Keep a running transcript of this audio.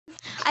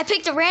I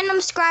picked a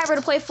random subscriber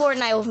to play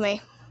Fortnite with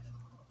me.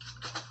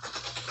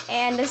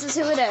 And this is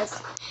who it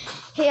is.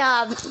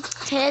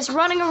 He's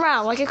running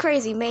around like a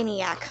crazy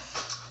maniac.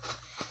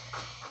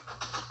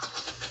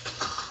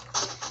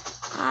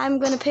 I'm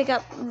gonna pick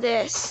up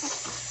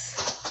this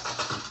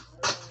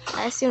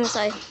as soon as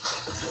I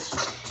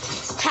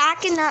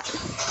packing up.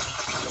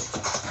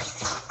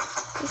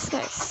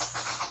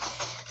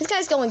 This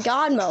guy's going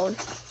God mode.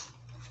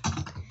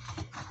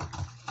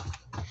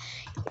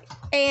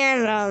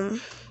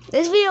 And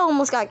this video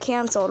almost got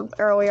canceled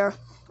earlier.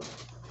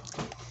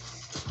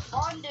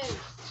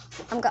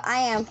 I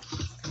am.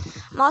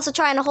 I'm also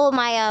trying to hold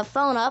my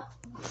phone up.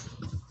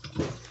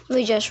 Let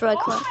me just real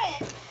quick.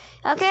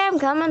 Okay, I'm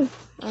coming.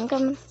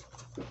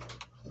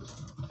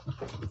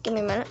 Give me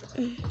a minute.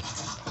 Dude,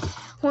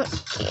 you're not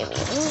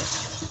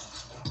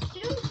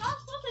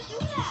supposed to do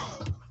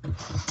that.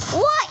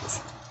 What?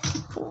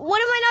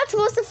 What am I not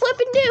supposed to flip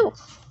and do?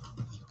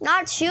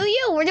 Not shoot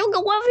you? We're doing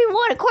a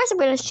 1v1. Of course I'm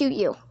going to shoot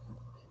you.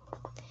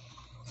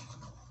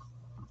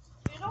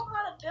 You know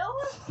how to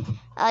build?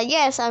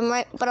 Yes, I'm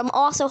right, but I'm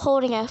also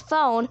holding a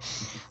phone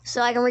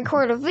so I can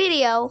record a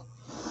video,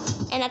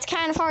 and that's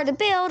kind of hard to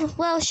build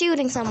while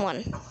shooting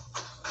someone.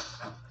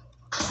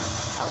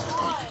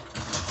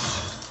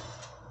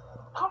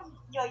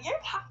 Yo,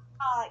 you're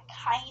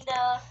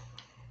kinda.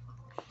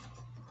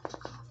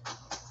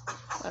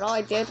 But all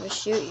I did was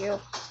shoot you.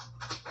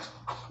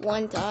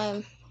 One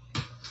time.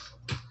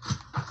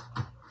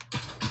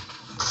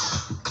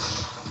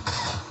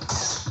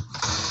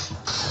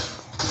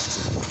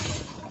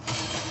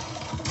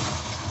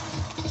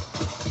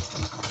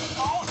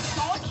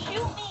 Don't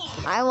shoot me.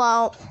 I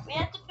won't. We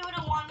have to do it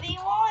in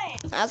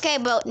 1v1. Okay,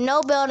 but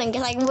no building,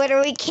 because I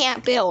literally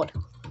can't build.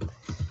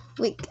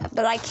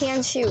 But I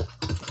can shoot.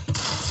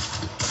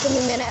 Give me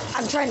a minute.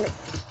 I'm trying to.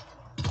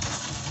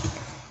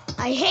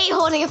 I hate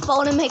holding a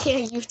phone and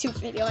making a YouTube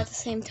video at the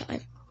same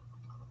time.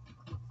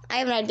 I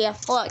have an idea.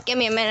 Look, give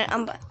me a minute.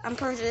 I'm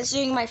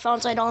positioning my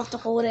phone so I don't have to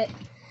hold it.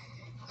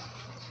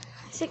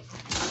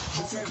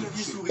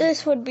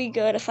 This would be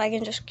good if I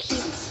can just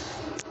keep.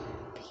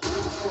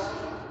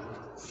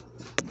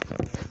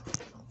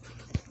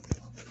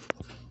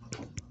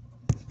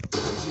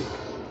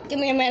 Give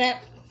me a minute.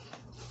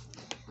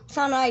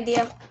 Found an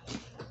idea.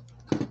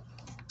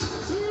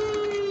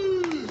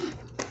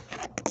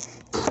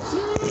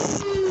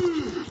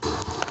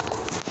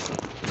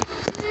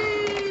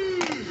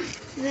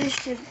 This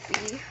should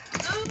be.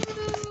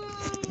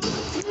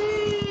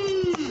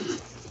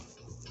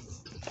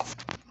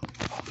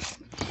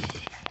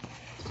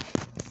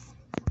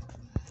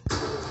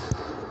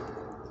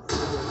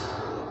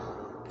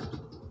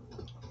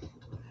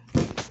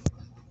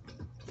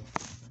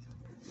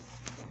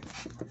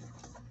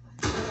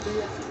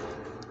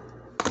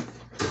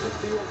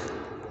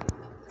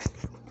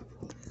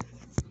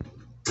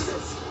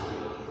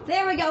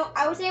 There we go.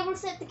 I was able to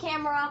set the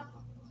camera up.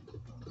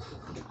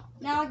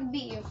 Now I can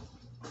beat you.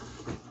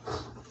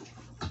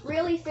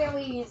 Really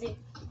fairly easy.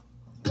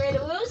 Ready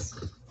to lose?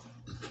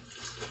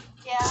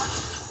 Yeah.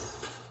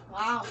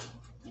 Wow.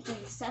 You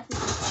can set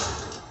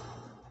this.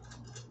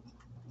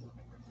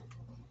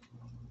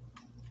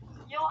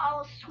 Yo, I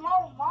was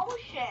slow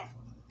motion.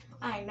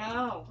 I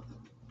know.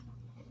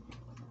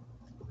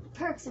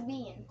 Perks of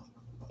being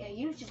a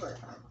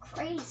YouTuber are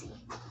crazy.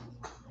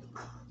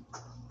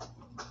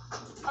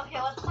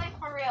 Okay, let's play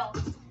for real.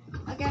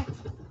 Okay.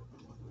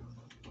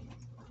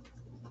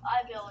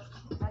 I build.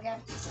 Okay.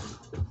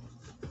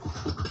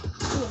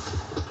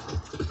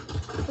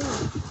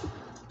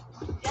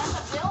 You have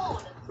to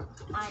build.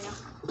 I know.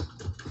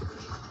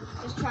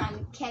 Just trying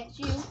to catch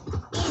you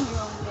in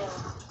your own build.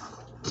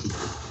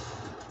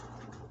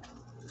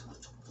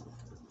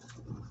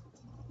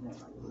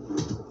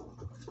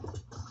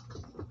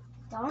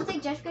 Don't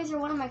think just because you're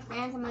one of my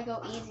fans, I'm gonna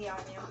go easy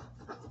on you.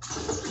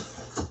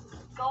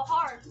 Go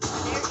hard.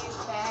 There you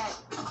Bad.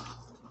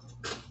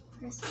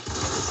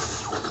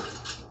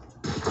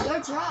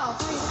 Good draw. I'll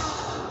tell you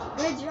that.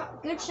 Good draw.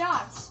 Good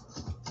shots.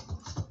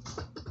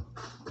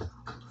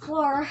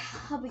 For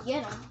a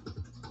beginner,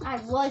 I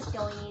was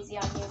going easy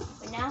on you,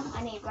 but now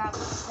I need to grab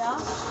some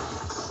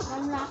stuff.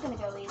 I'm not gonna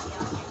go easy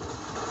on you.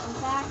 In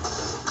fact,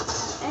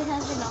 it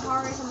has been the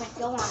hardest I'm gonna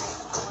go on it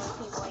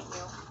on people like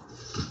you.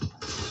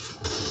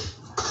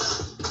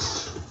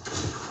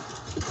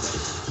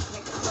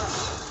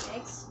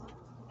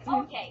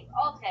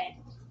 Okay.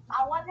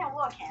 I wasn't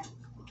looking.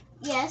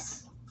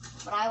 Yes,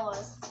 but I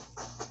was.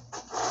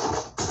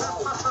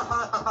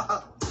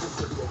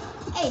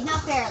 Hey,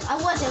 not fair. I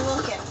wasn't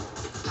looking.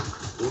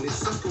 On est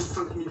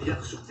 55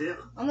 milliards sur Terre.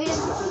 Let me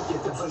just.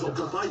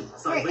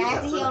 Frick, I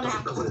have to heal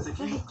now.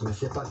 Mais je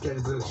sais pas quelle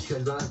va,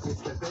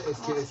 qu'est-ce qu'elle fait,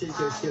 est-ce qu'elle essaie,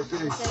 qu'elle peut,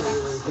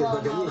 qu'elle va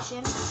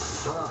gagner.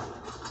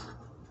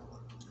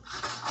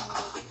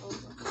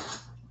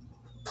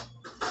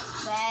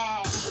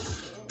 Voilà.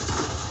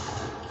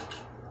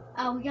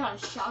 Oh, we got a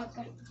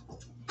shotgun.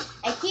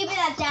 And keep it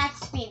at that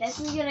speed. This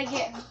is gonna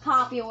get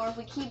popular if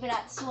we keep it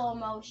at slow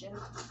motion.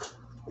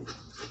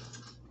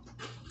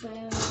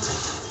 Boom.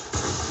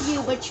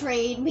 You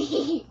betrayed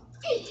me.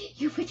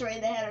 You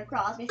betrayed the Header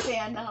Crosby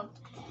fandom.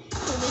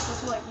 So this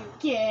is what you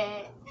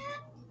get.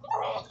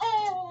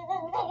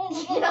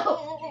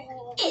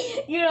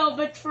 You don't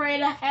betray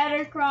the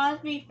Header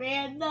Crosby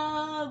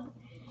fandom.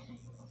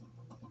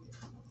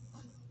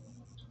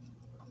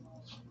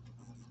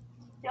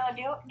 Yo,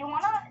 do you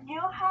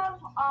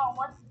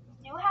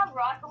have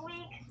Rocket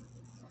League?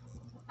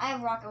 I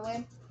have Rocket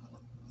League.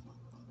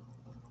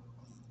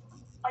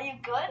 Are you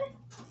good?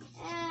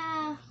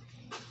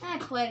 I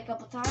played a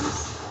couple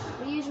times.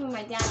 But usually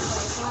my dad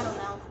plays, so I don't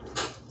know.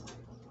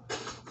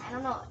 I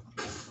don't know.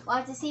 We'll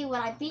have to see when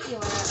I beat you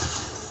in it.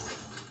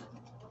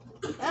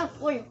 Oh,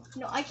 wait.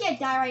 No, I can't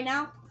die right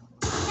now.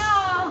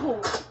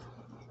 No!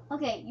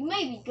 Okay, you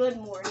may be good,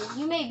 Morty.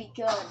 You may be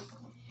good.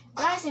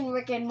 But I've seen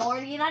Rick and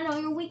Morty, and I know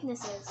your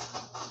weaknesses.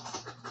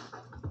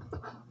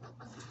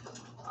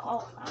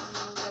 Oh, I'm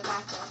gonna go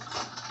back there.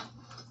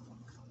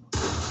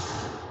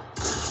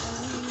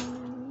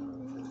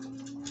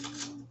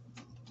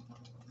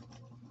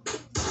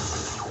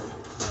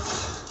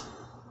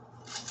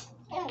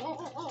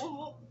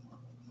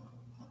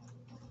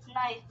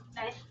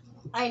 Nice.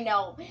 I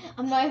know.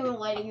 I'm not even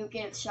letting you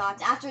get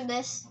shots. After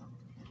this,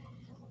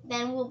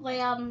 then we'll play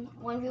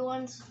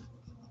 1v1s.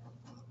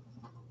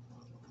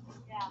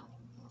 Yeah.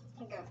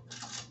 Okay.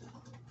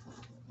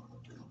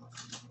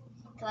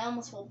 Cause I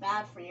almost feel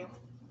bad for you.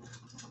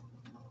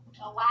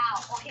 Oh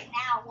wow. Okay,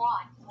 now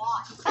what?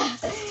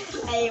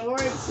 Hey,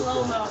 we're in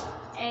slow-mo.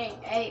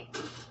 Hey.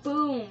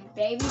 Boom,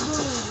 baby,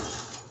 boom.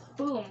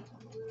 Boom.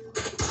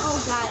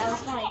 Oh god, that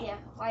was a bad idea.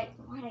 Why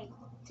did I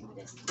do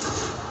this?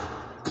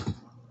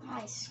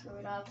 I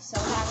screwed up so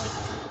badly.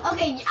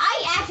 Okay,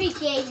 I actually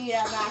gave you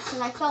that match because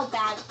I felt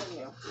bad for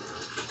you.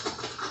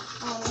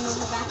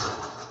 Move back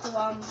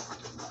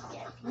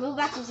to move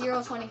back to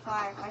 0-25.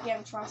 I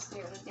can't trust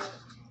you to do it.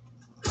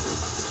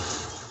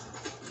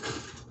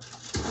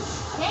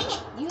 Dang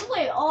it!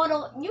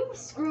 You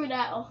screwed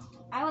that. Oh,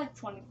 I like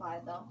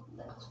 25 though.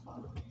 That's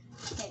fun.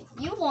 Okay,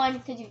 you won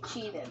because you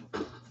cheated.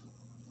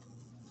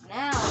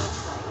 Now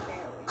it's like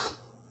barely.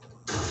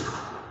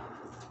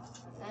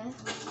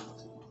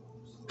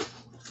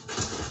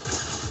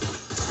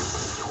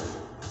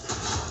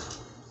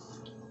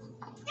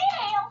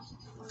 Damn!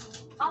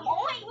 I'm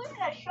only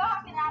using a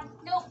shock and I'm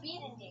still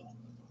beating you.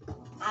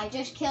 I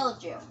just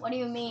killed you. What do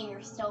you mean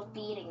you're still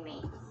beating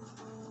me?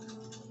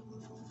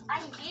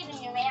 I'm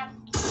beating you, man.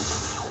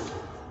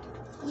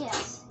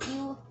 Yes,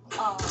 you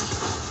are.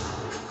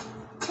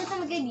 Because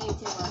I'm a good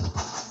YouTuber.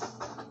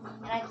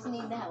 And I just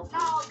need the help.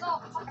 No,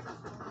 go.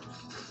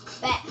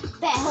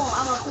 Bet, hold on.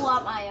 I'm gonna pull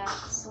out my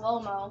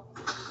slow-mo.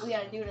 We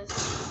gotta do this.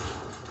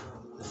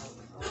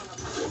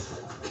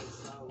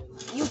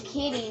 You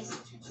kiddies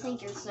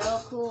think you're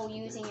so cool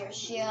using your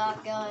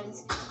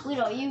shotguns. We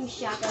don't use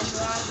shotguns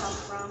where I come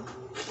from.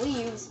 We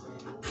use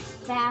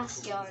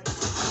fast guns.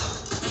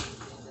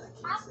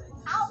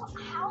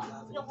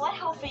 What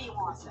help are you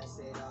on?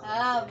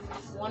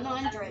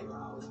 100.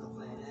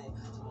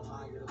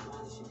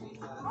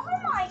 Oh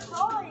my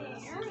god,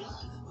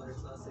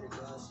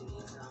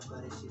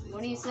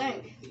 What do you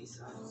think?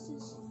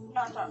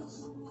 No, sorry.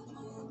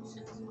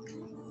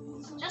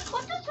 Just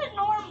put this in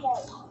normal.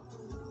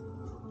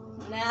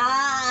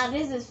 Nah,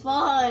 this is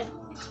fun.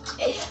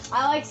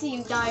 I like seeing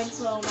you die in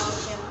slow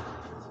motion.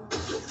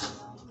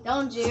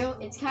 Don't you?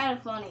 It's kind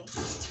of funny.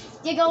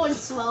 You go in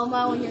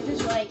slow-mo and you're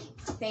just like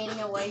fading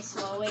away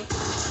slowly.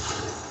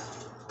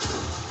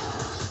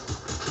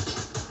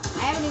 I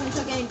haven't even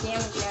took any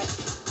damage yet.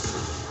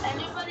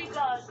 Anybody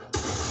got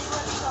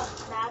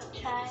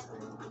Snapchat?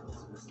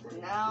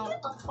 No.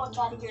 Get the fuck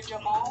out of here,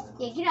 Jamal.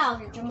 Yeah, get out of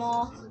here,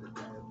 Jamal.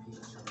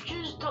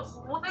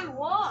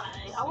 Why?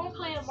 I want to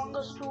play Among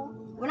Us too.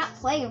 We're not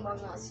playing Among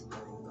Us.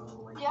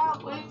 Yeah,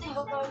 please.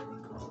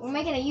 We're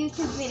making a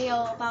YouTube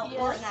video about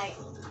Fortnite.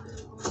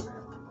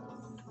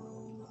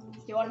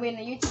 Do you want to be in a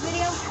YouTube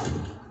video?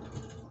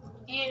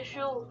 Yeah,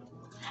 sure.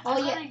 Oh, I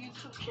yeah. got a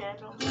YouTube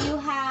channel. Do you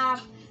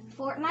have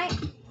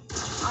Fortnite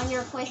on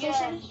your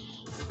PlayStation?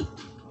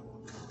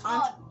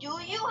 Yes. Do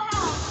you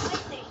have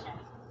PlayStation?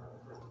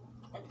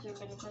 That should have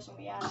been the question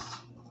we asked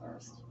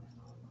first.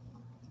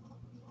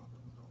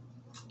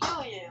 Do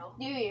you?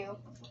 Do you?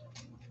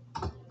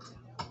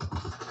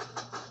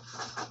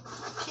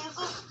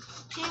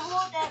 People always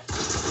look at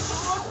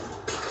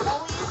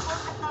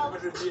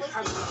the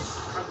PlayStation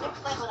to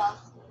play with us,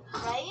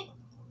 right?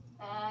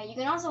 You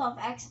can also have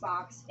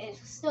Xbox. It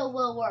still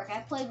will work. I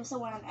played with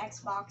someone on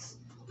Xbox,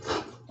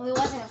 but he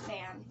wasn't a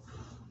fan.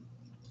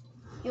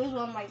 He was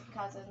one of my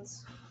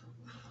cousins.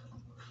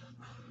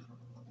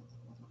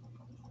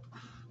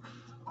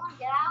 Come on,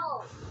 get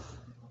out.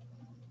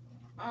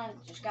 I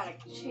just gotta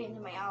change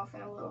my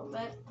outfit a little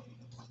bit.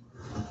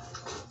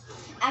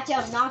 Actually,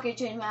 I'm not gonna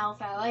change my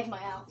outfit. I like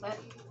my outfit.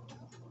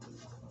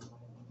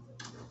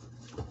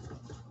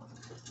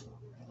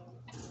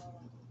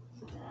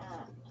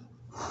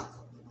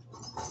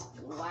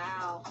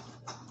 Wow.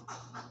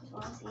 Just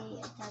wanna see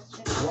if that's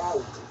just.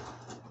 Wow.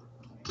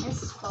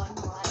 This is fun.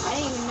 I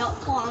didn't even know.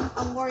 Hold on,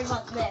 I'm worried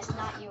about this,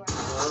 not you right now.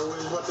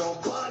 Worry about the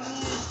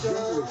bunny,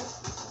 girl.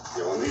 Hey,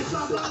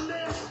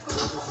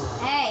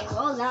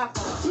 what was that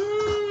for?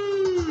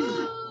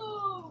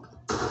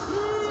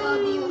 So,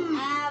 do you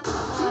have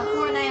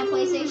Fortnite on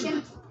PlayStation?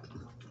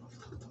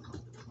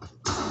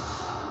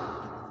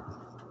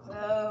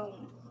 Boom.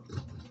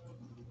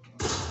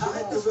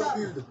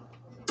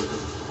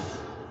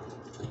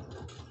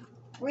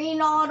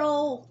 Ronaldo.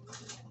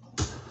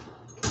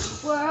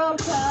 World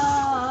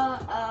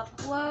Cup.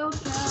 World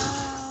Cup.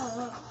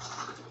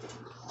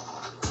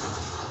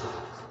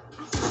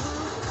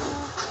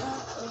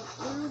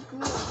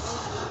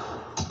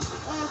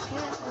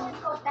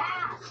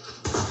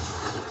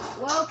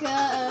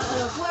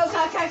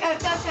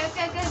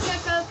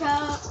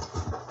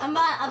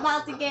 I'm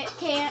about to get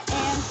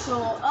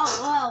canceled. Oh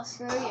well,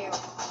 screw you.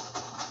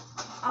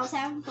 I was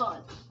having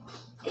fun.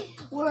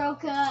 World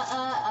Cup,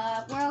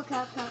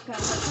 Cup.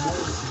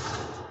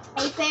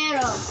 Hey,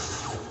 Phantom.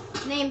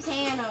 His name's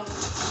Phantom.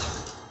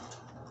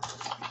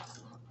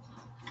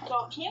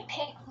 So can you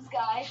kick this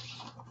guy?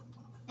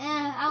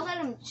 I'll let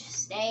him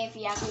stay if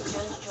he actually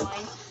does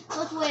join.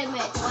 Let's wait a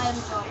minute to let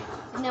him join,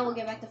 and then we'll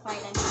get back to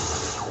fighting.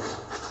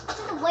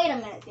 Wait a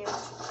minute, dude.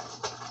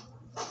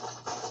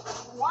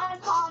 One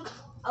pump.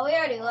 Oh, we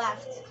already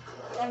left.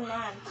 Never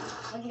mind.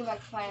 Let's get back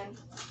to fighting.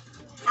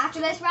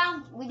 After this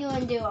round, we're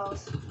doing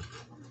duos.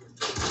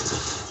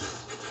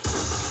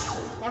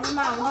 Never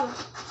mind.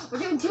 We're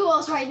doing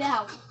duos right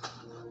now.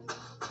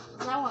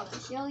 Cause I want to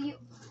show you.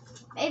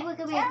 Maybe we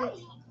could be a good.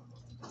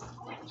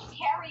 I'm going to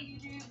carry you,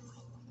 dude.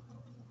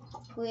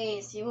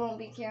 Please, you won't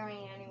be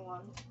carrying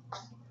anyone.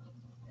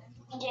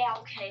 Yeah,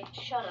 okay.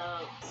 Shut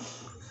up.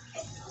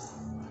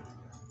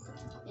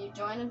 You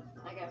joining?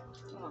 Okay,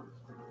 come on.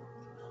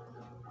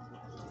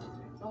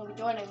 You won't be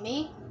joining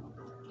me?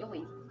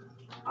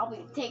 I'll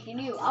be taking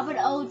you. I'm an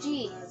OG.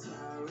 No,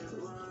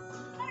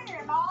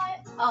 you're not.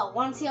 Oh,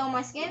 want to see all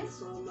my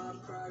skins?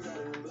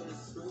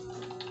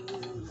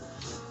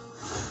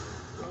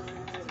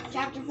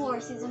 Chapter 4,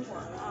 Season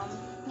 4.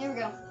 Here we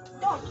go.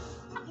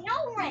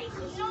 No rank.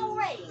 No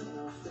rank.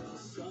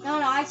 No,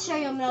 I'd show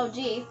you I'm an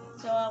OG.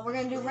 So we're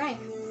gonna do rank.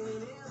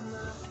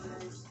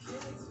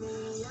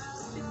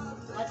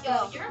 Let's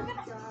go.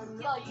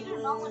 You do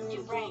not want to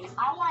do rank.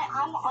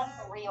 I'm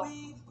unreal.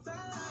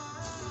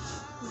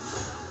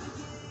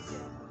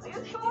 Are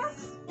you sure?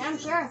 Yeah, I'm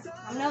sure.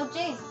 I'm an OG. I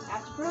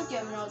have to prove to you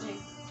I'm an OG.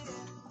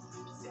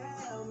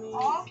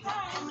 Okay.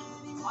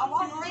 I'm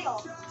unreal.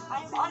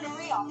 I'm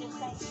unreal. I'm just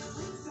saying.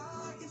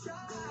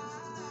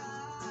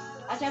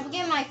 Actually, I'm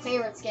getting my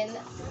favorite skin.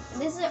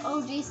 This is an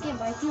OG skin,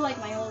 but I do like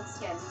my old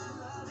skin.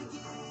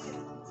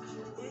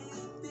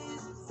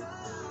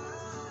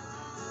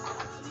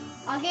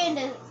 I'll get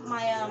into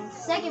my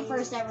second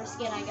first ever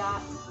skin I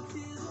got.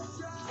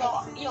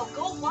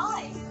 Go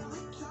live.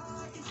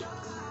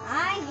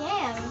 I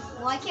am.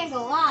 Well, I can't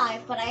go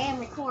live, but I am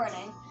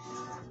recording.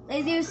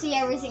 They do see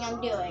everything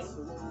I'm doing.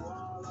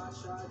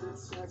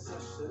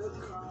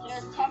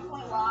 You're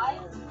technically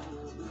live?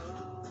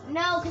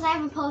 No, because I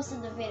haven't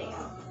posted the video.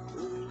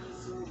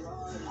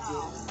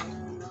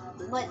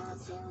 But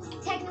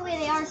technically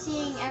they are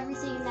seeing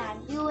everything that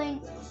I'm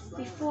doing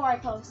before I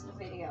post the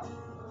video.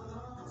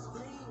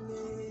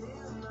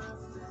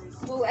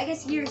 Well, I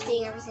guess you're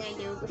seeing everything I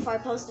do before I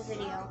post the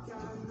video.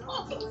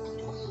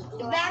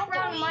 The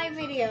background of my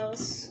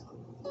videos.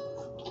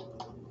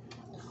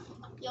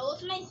 Yo,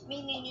 what's nice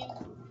meeting you?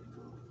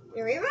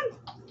 You're even?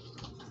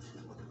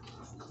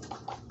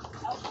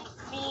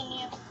 Meeting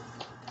you.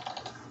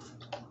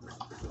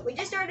 We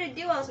just started a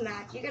duos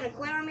match. You gonna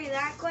quit on me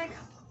that quick?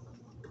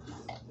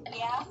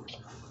 Yeah.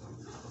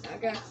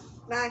 Okay.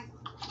 Bye.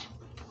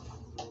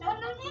 No.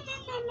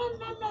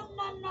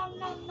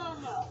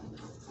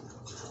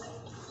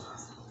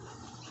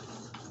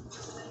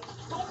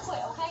 Don't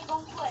quit, okay?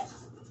 Don't quit.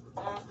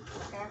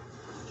 Okay.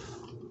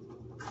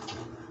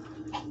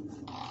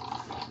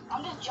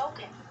 I'm just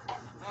joking.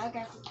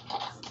 Okay.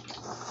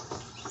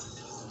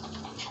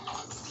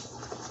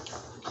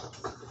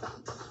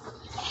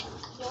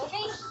 You're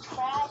getting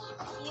trash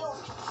peel.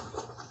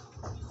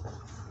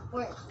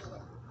 Wait.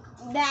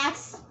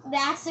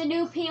 That's the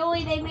new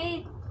Peely they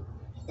made?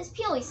 This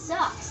Peely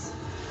sucks.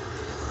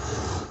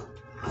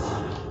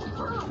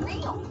 For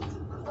real.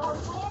 So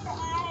we have to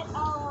add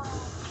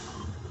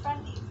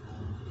friendly.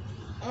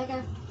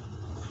 Okay.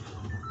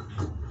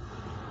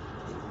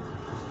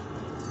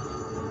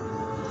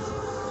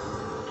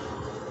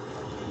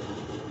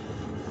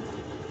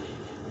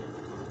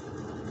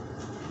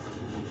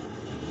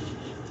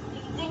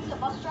 You think the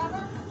bus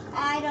driver?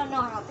 I don't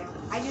know how to.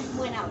 I just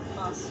went out the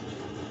bus.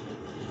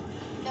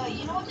 No,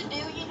 you know what to do?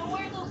 You know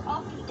where those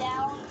up and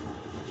down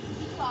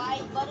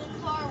side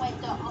buttons are?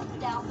 Like the up and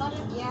down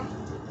buttons? Yeah.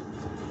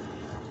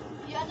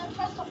 You have to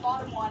press the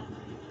bottom one.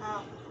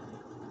 Oh.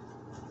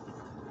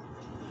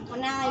 Well,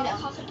 now I know.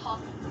 Press the top.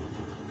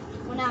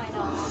 Well, now I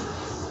know.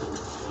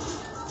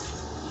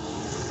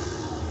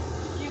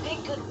 You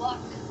get good luck.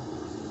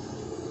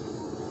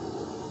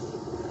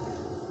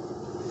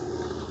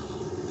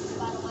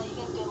 By the way, you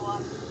get good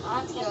luck. Oh,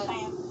 that's Just good.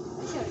 saying.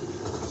 I should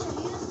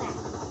use that.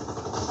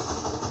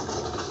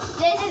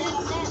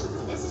 I'm dead.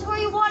 This is where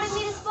you wanted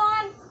me to spawn?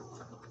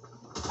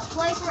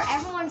 where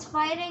everyone's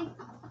fighting?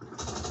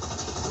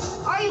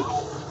 Are you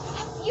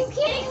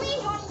kidding me?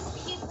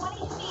 He's 1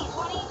 HP,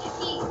 1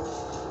 HP.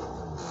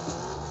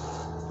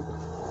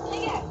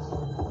 Pickaxe.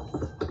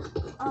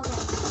 Okay.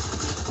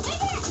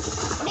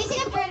 What do you think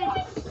I'm trying to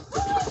do?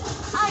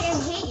 I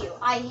hate you.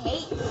 I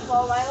hate you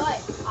for my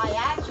life. I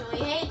actually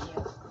hate you.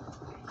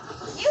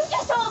 You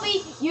just told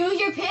me use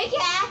your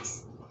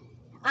pickaxe.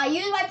 I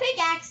use my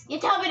pickaxe. You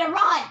tell me to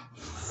run.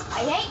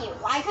 I hate you.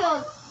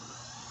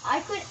 I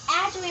could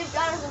actually have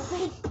gotten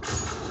something.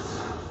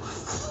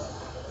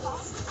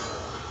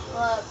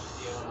 Look.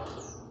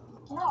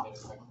 No,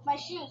 my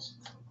shoes.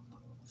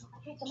 I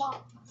hate them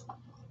all.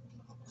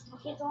 I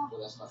hate them all.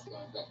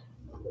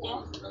 Yeah.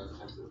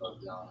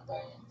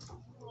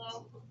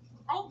 Hello.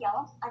 I didn't yell.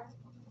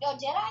 Yo,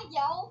 did I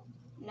yell?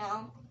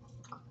 No.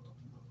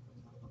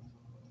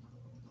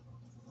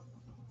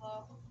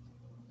 Hello.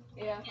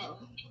 Yeah.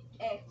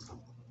 Hey.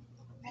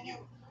 And you.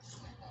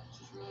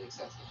 She's really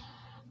excessive.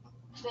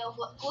 Bill,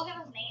 look at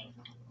his name.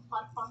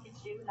 Hot fucking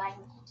dude,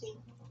 92.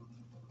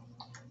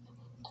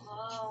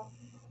 Oh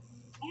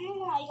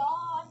my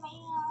god,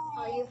 man.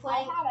 Are you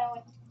playing? I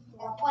have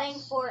We're playing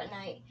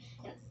Fortnite.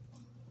 And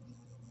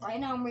right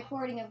now I'm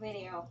recording a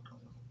video.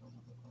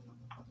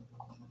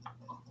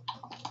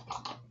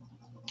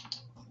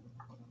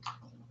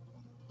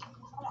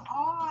 Come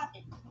on.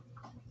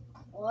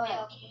 What?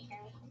 Yo, can you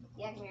hear me?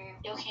 Yeah, come here.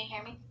 Yo, can you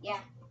hear me?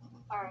 Yeah.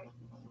 Alright.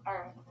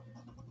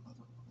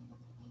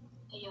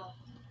 Hey, yo.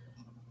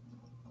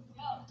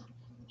 Yo.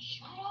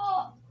 Shut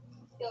up.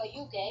 Yo, are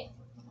you gay?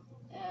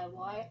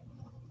 What?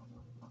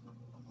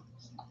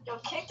 Yo,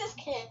 kick this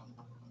kid.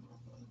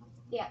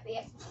 Yeah.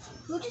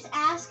 Who just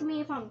asked me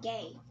if I'm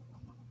gay?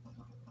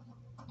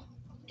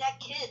 That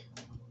kid.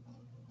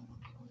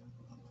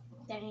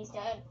 Then he's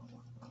dead.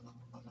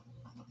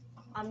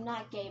 I'm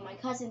not gay. My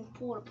cousin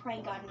pulled a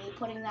prank on me,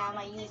 putting that on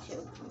my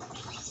YouTube.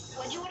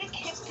 Would you want to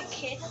kick the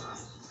kid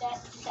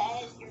that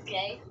said you're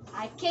gay?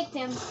 I kicked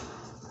him.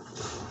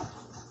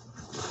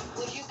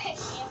 Would you kick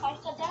me if I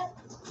said that?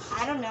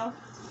 I don't know.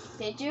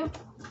 Did you?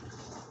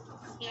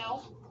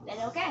 No. Then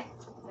okay.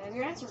 I have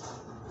your answer.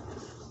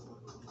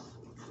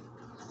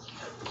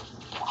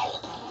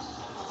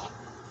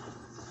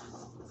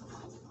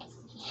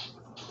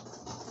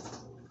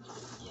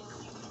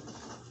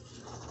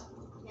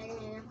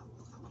 Yeah.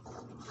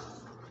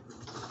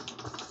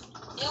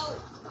 Yo.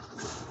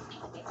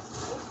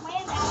 We're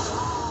playing now.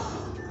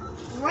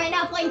 Right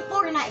now playing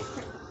Fortnite.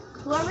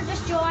 Whoever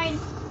just joined,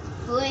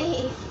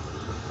 leave.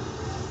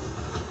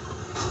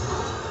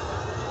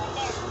 Right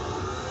there.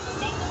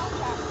 Thank the bus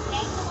driver.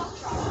 Thank the bus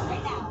driver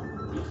right now.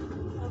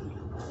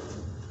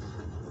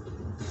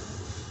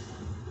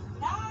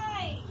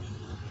 Nice.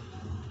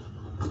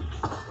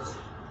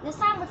 This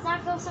time let's not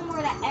go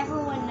somewhere that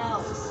everyone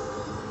knows.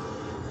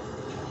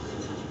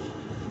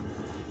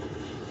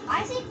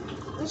 I think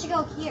we should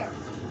go here.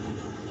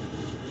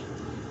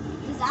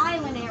 This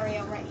island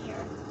area right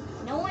here.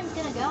 No one's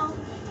gonna go.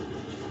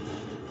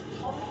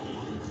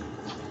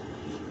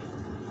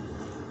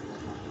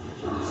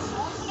 I'm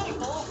gonna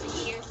go over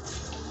here.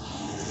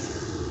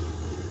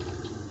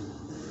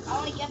 I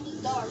want to get this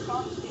door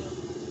across to.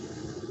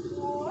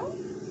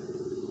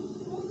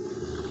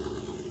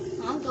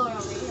 I'm going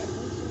over here.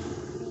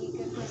 This would be a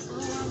good place to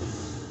land.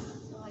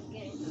 So I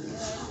get it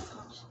good.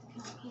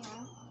 Here.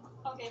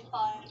 Okay,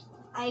 fine.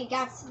 I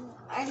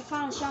already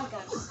found a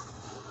shotgun.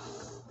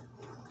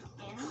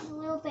 And a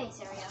little base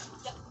area.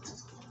 Yep.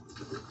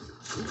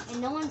 And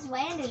no one's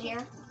landed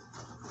here.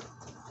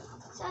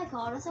 So I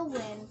called us a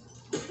win.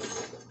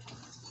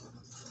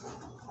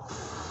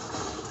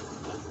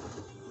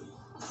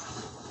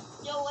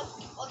 Yo,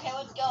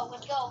 let's go.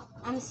 Let's go.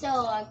 I'm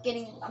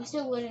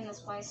still winning this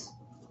place.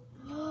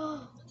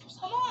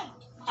 Come on.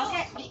 Yo,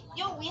 Okay.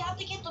 Yo, we have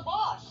to get the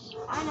boss.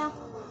 I know.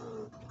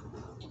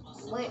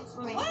 Wait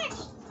for me.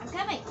 What? I'm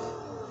coming.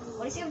 What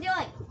do you see I'm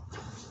doing?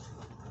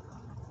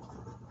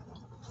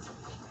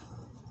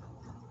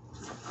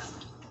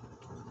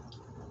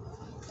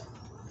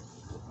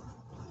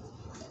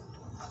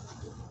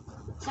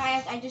 Sorry,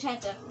 I just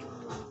had to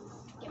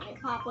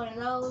pop one of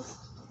those.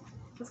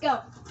 Let's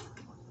go.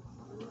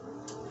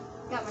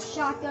 Got my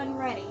shotgun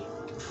ready.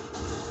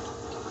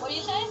 What do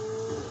you say?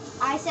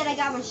 I said I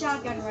got my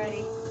shotgun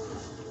ready.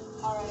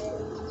 Alright.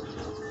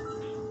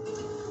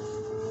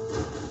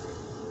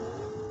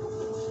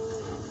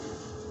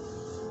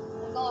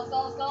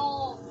 Let's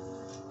go.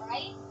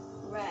 Right?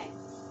 Right.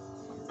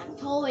 I'm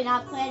totally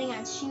not planning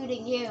on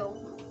shooting you.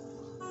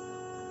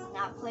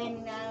 Not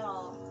planning that at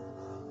all.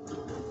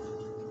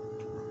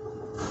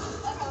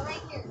 Okay,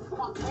 right here.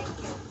 Come on, right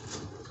here.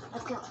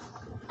 Let's go.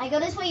 I go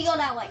this way, you go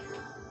that way.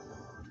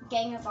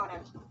 Gang up on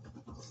him.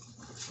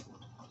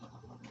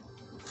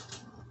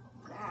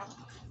 Grab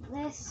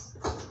this.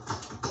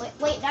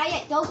 Wait, not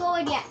yet. Don't go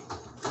in yet.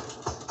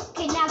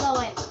 Okay, now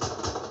go in.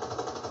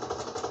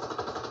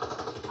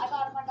 I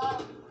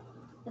got him.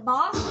 The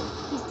boss?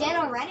 He's dead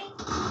already?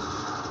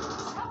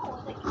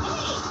 No, the kid.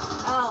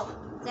 Oh,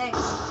 thanks.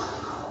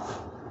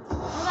 I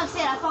was about to say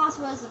that boss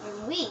must have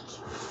been weak.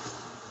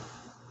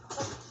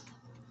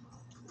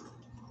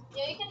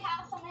 Yeah, you can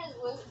have some of his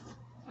loot.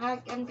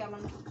 I'm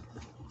coming.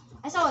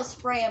 I saw a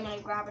spray. I'm gonna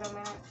grab it in a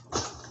minute.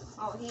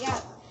 Oh, he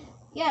had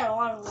a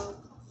lot of loot.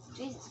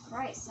 Jesus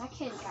Christ, that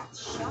kid got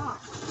shot.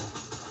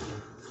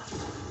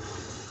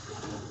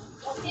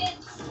 Well, kid.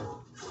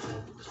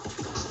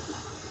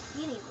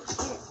 He didn't even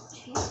get it.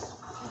 Jeez.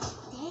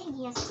 Dang,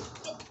 he has.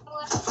 Kid.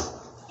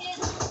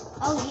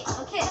 Oh,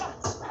 okay.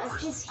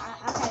 Just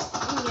okay.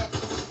 Let me get it.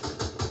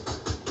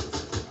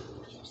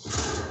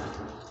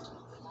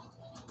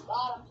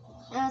 Got him.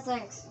 No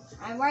thanks.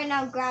 I'm right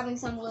now grabbing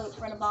some loot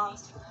for the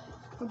boss,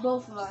 for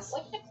both of us.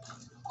 What's the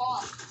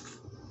boss?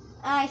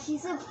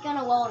 He's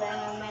gonna load in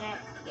a minute.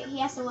 He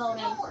has to load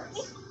in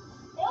first.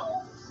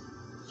 No?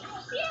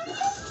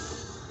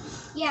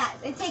 Serious? Yeah,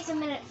 it takes a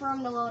minute for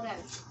him to load in.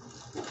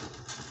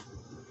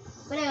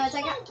 But anyways,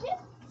 I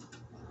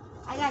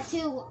got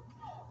 2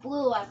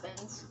 blue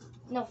weapons.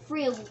 No,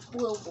 3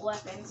 blue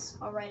weapons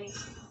already.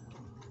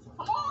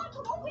 Come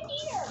over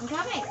here. I'm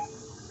coming.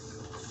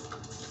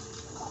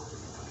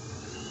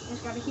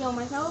 Just gotta heal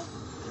myself.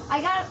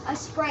 I got a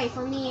spray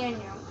for me and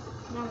you.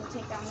 And I'm gonna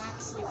take down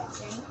that stupid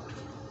thing.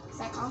 Cause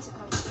that also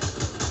comes with it.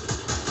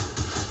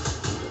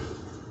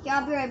 Yeah,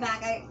 I'll be right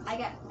back. I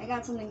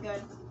got something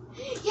good.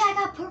 Yeah, I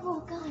got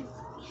purple gun.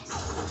 Yes.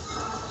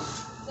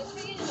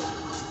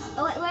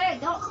 Oh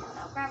wait, don't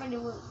grab any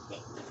loot.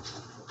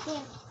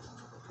 Damn.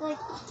 Like,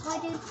 why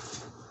dude?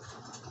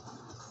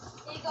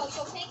 There you go,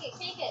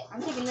 take it.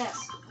 I'm taking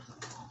this.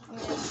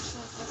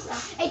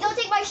 Hey, don't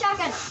take my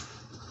shotgun!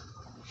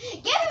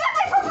 Give me back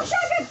my purple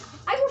shotgun!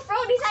 I will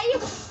throw these at you!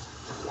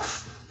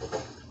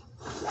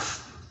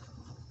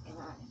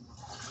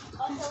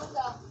 Oh, here we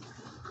go.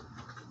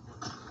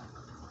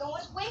 So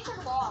let's wait for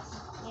the boss.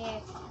 Yeah.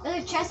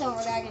 There's a chest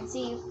over there, I can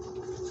see you.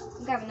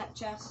 I'm grabbing that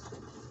chest.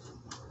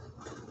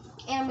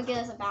 And I'm gonna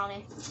get us a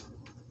bounty.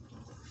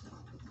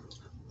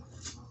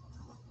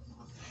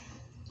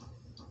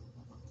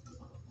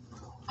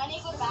 I need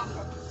to go to the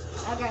bathroom.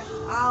 Okay,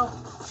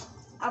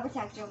 I'll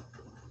protect you.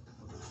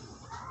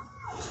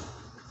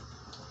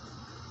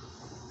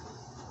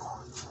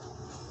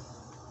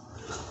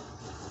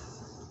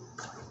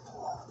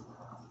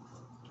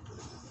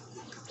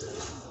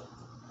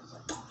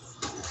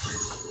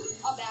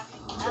 I'm back.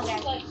 Okay.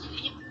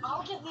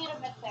 I'll give you the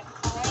mythic,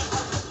 alright?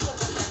 I'll give you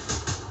the mythic.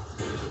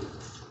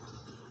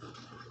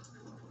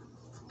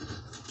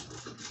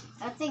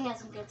 That thing has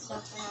some good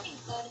stuff in it.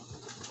 Good.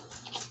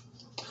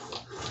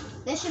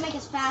 This should make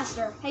us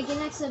faster. Hey, get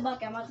next to the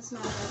bucket. I'm about to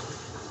smash it.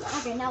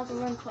 Okay, now we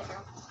can run quicker.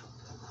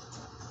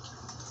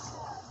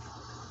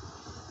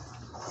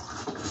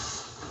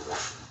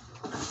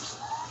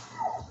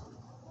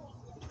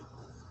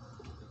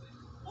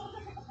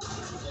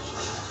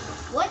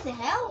 What the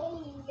hell?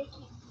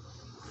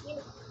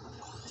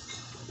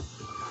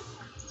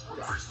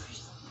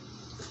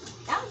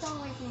 That was all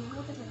the way from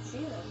look at the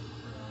ceiling.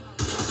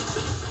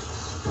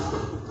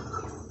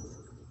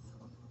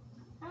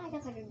 I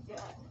guess I could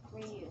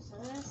reuse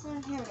this.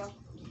 Here we go.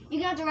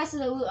 You got the rest of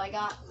the loot I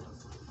got.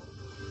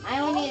 I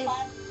only need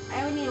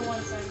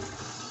 1 cent.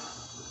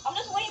 I'm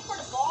just waiting for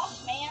the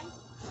boss, man.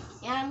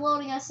 Yeah, I'm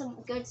loading us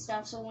some good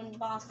stuff so when the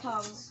boss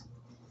comes.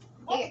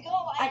 Let's Here,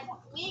 go.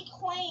 We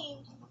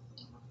claimed.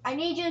 I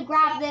need you to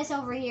grab this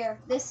over here.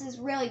 This is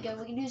really good.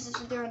 We can use this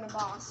during the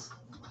boss.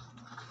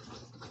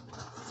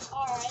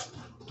 Alright.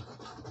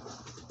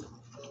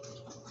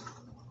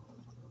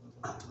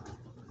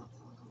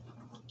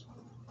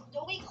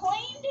 So we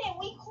claimed it.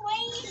 We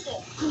claimed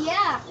it.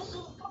 Yeah.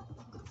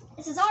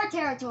 This is our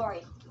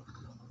territory.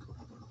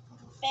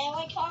 Man,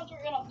 when it comes,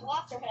 we're gonna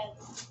block their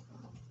heads.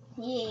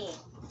 Yeah.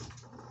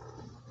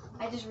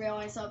 I just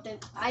realized something.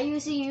 I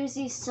used to use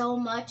these so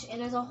much,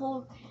 and there's a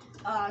whole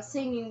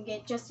thing you can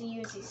get just to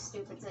use these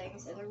stupid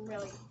things, and they're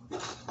really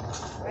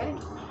ready.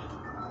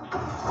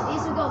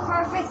 These will go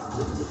perfect.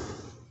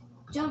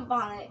 Jump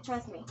on it,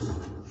 trust me.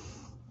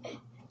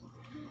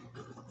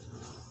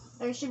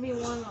 There should be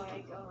one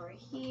like over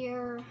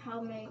here.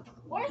 How many?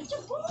 Where's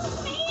the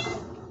boss, man?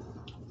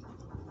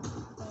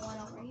 The one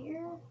over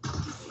here.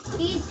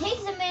 He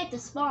takes a minute to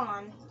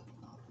spawn.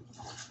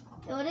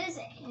 So it is,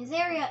 his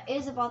area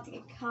is about to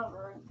get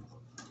covered.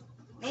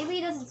 Maybe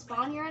he doesn't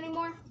spawn here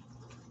anymore?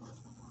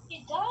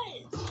 It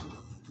does.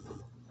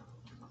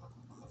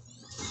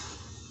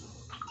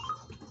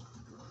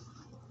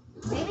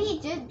 Maybe he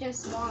did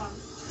just spawn.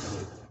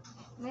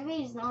 Maybe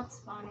he's not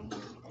spawning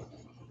here.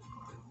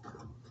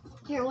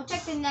 Here, we'll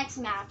check the next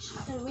match.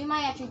 Because we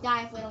might actually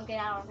die if we don't get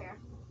out of here.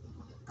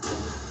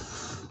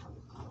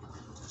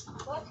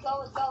 Let's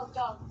go. Look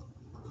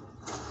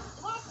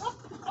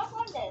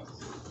on this.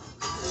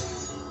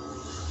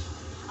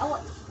 Oh,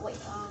 wait,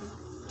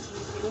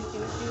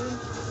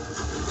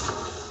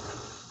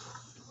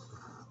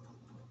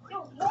 Yo,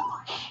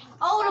 what?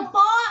 Oh,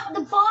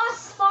 the boss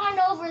spawned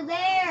over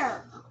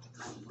there.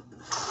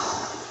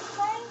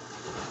 Okay.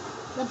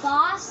 The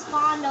boss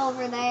spawned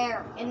over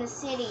there in the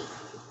city.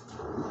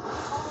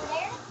 Over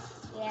there?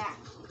 Yeah.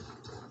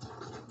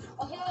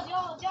 Okay,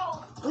 let's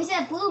go. We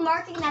said blue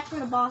marking, that's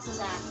where the boss is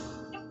at.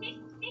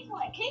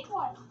 Kick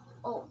one.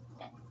 Oh,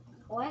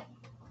 what?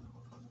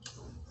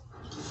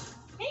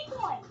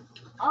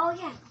 Oh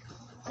yeah,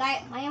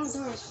 but my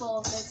inventory is full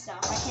of good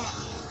stuff.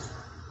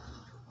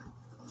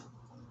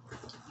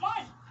 Come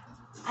on.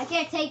 I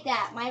can't take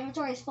that. My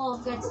inventory is full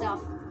of good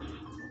stuff.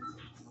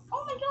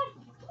 Oh my god.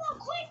 Come on,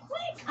 quick.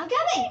 I'm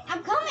coming.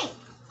 I'm coming.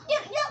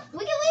 Yep. We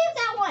can leave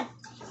that one.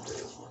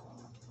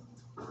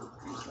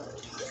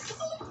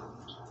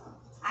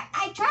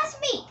 I trust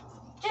me.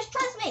 Just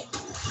trust me.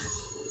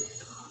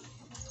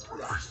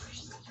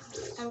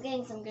 I'm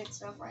getting some good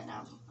stuff right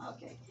now.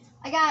 Okay.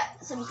 I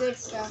got some good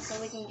stuff so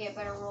we can get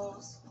better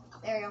rolls.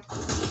 There you go.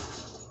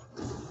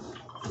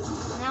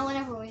 Now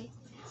whenever we...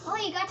 Oh,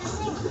 you got this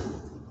thing.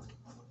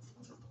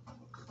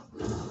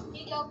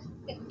 Here you go.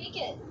 Take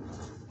it.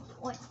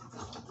 What?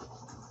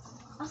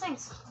 Oh,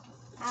 thanks.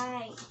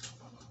 Hi.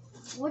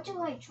 What do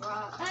I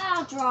drop?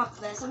 I'll drop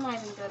this. I'm not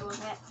even good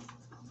with it.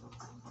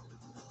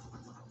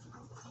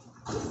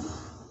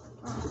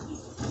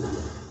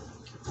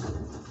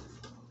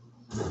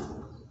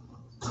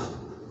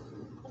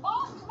 Come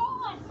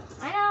on.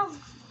 I know.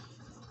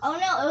 Oh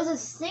no, it was a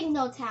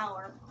signal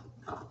tower.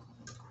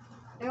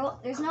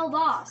 There's no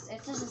boss.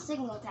 It's just a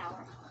signal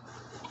tower.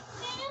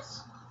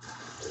 Yes.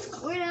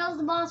 Where the hell's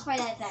the boss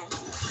fight at then?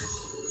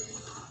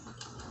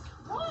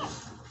 What?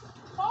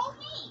 Follow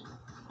me.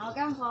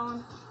 Okay, I'm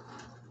following.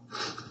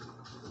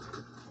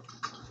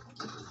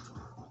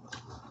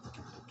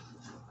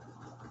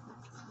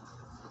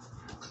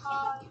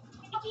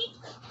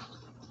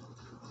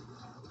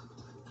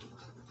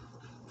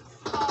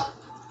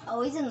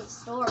 Oh, he's in the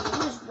store. We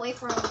can just wait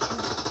for him in the...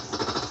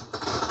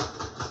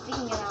 We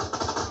can get out.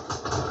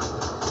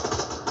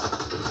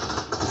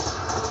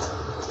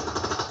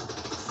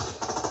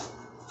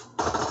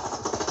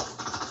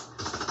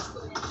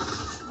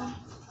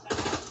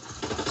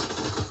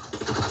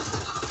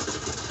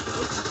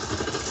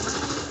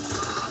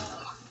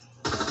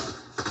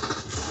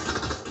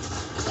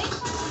 Wait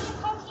for him to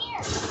come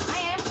here. I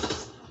am.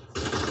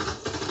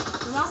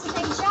 I'm also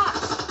taking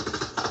shots.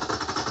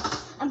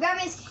 I'm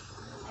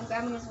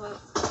grabbing his loot.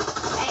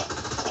 Hey,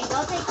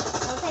 don't take it.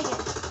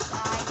 I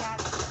got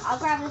it. I'll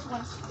grab this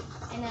one,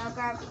 and then I'll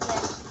grab this.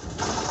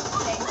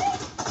 Okay.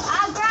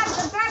 I'm grabbing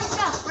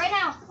stuff right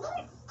now.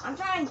 I'm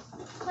trying.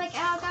 Quick,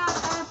 oh god,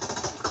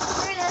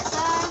 screw this,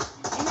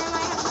 and then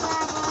I have to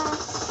grab,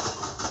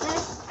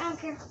 this. I don't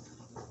care.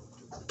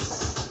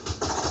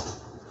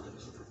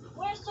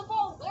 Where's the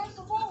boat?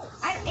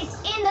 It's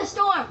in the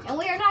storm, and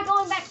we are not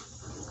going back.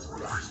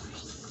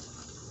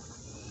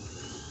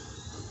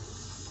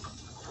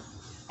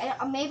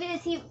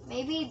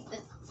 Maybe the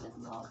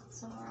vault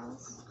somewhere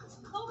else.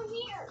 Over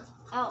here.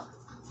 Oh.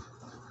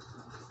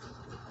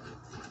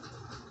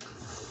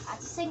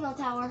 That's a signal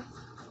tower.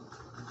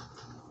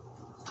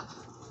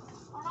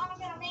 I'm not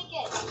gonna make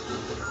it.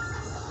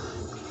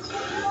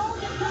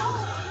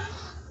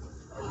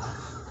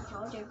 I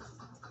told you.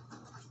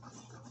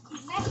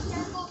 Next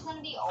circle is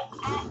gonna be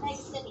at Night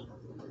City.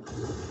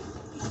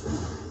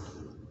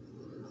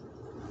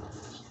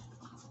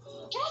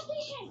 Gas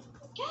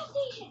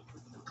station.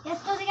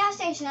 Let's go to the gas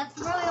station. That's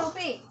really OP.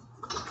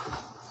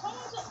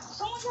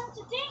 Someone's at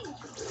the thing.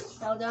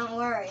 So don't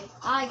worry.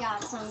 I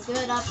got some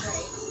good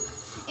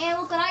upgrades. And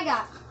look what I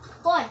got.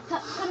 Hold on.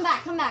 Come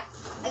back.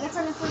 I got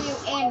something for you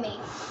and me.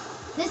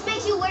 This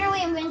makes you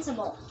literally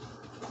invincible.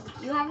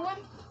 You have one?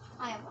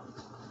 I have one.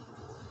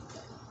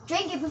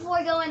 Drink it before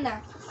we go in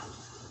there.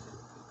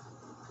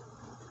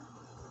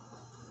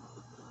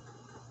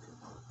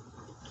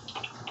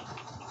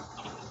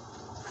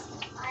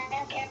 I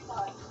have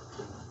airport.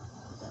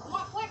 Come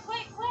on, quick.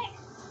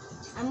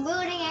 I'm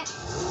booting it.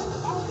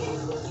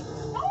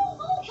 No,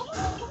 come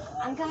on.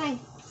 I'm coming.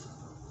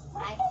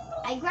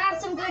 I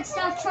grabbed some good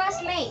stuff.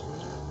 Trust me.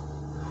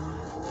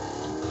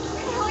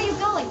 Where the hell are you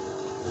going?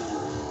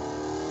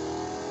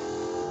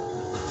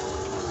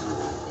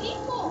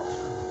 People.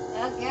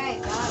 Okay,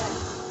 got it.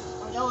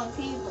 We're going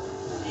people.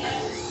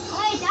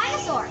 Oh, hey,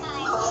 dinosaur.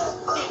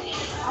 Oh,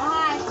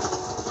 hi.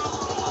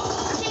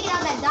 I'm taking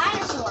out that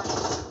dinosaur.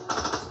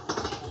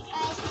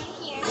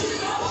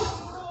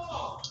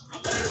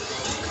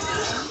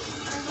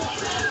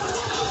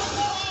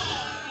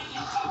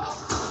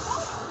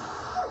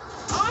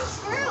 Oh, I'm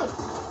screwed.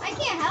 I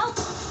can't help.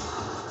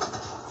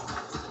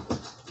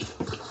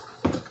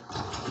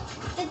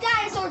 The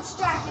dinosaur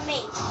distracted me.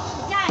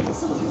 The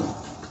dinosaur.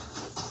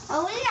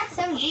 Oh, we only got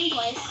 17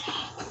 plays.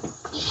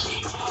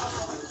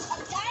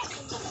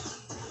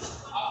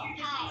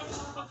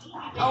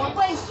 Oh, we're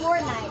playing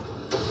Fortnite.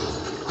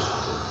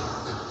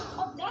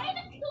 A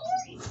dinosaur?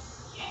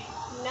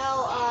 No,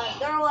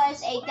 there was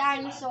a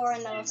dinosaur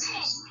in the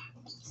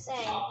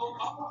thing.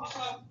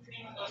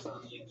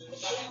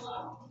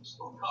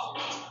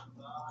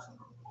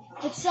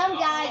 But some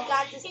guy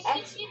got this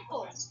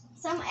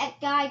some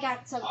guy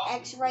got some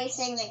X-ray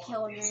saying they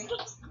killed me.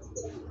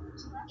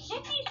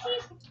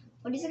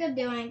 What is he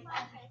doing?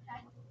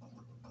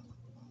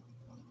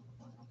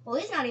 Well,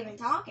 he's not even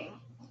talking.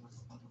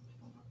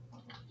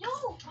 You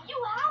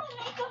had to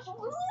make us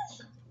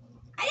lose?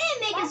 I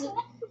didn't make us.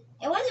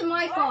 It wasn't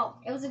my fault.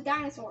 It was the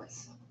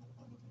dinosaurs.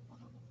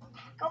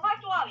 Go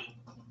back to lobby.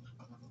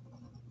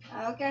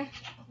 Okay.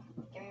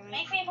 Give me a minute.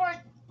 Make me part.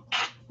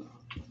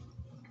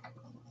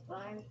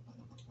 Fine.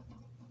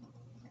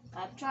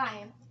 I'm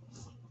trying.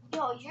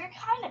 Yo, you're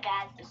kind of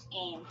bad at this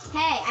game.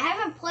 Hey, I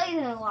haven't played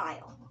in a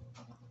while.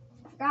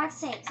 For God's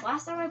sakes,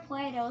 last time I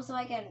played, it was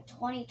like in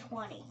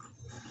 2020.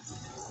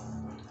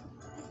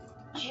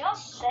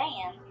 Just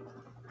saying.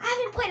 I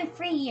haven't played in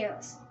 3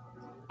 years.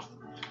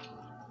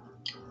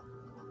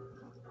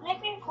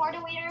 Make me party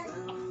leader.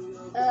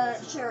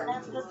 Sure.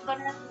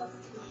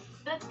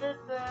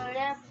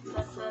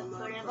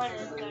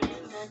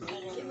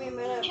 Give me a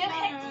minute.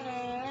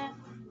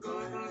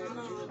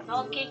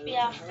 Don't kick me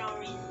out for no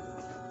reason.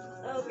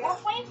 Okay. We're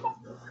playing for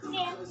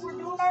we're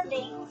doing our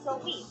thing, so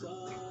we.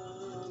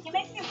 You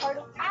make me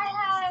party. I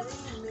have.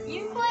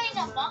 You playing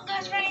Among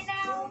Us right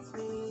now?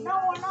 No,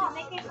 we're not.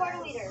 Make me party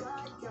leader.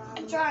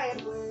 I'm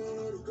trying.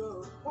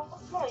 Well,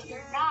 no,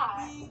 you're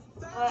not.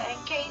 But in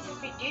case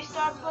if we do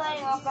start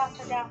playing, I'm about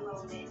to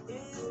download it.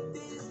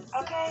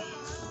 Okay?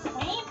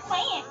 We ain't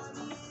playing.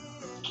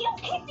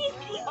 Kick these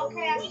people.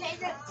 Okay, I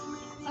changed it.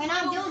 And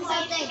I'm doing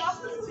something.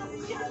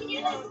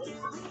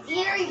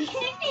 Either you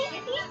Kick these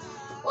people.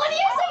 What do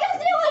you think I'm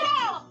doing?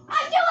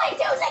 I'm doing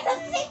 2 seconds at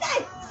the same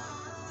time.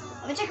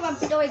 Let me check if I'm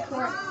still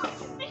recording.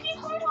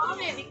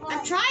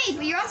 I'm trying,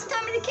 but you're also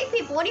telling me to kick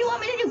people. What do you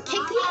want me to do?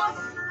 Kick people?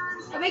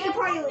 Or make a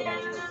party leader?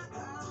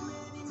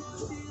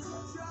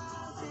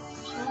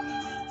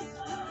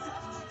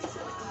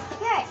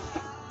 Okay.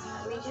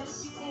 Let me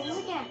just do this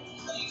again.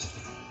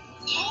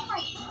 Oh my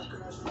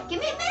God. Give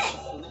me a minute.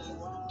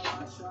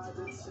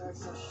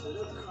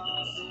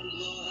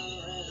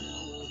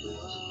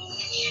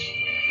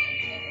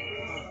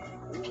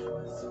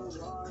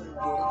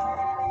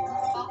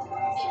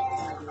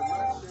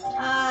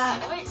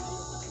 Wait.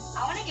 I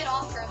want to get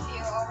off from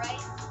here,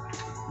 alright?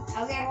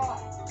 Okay.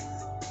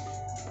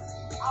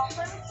 I'll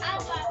put it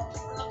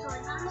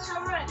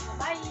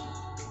Bye.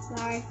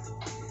 Sorry.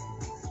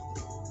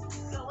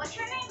 Yo, what's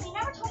your name? You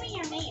never told me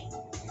your name.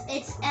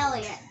 It's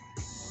Elliot.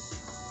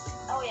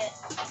 Oh, yeah.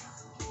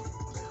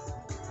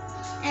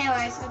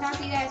 Anyways, I'll talk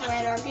to you guys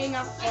later. I'm getting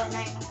off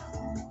Fortnite.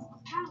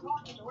 How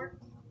long did it work?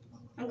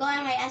 I'm going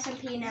on my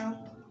SMP now.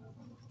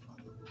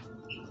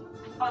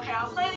 Okay, I'll play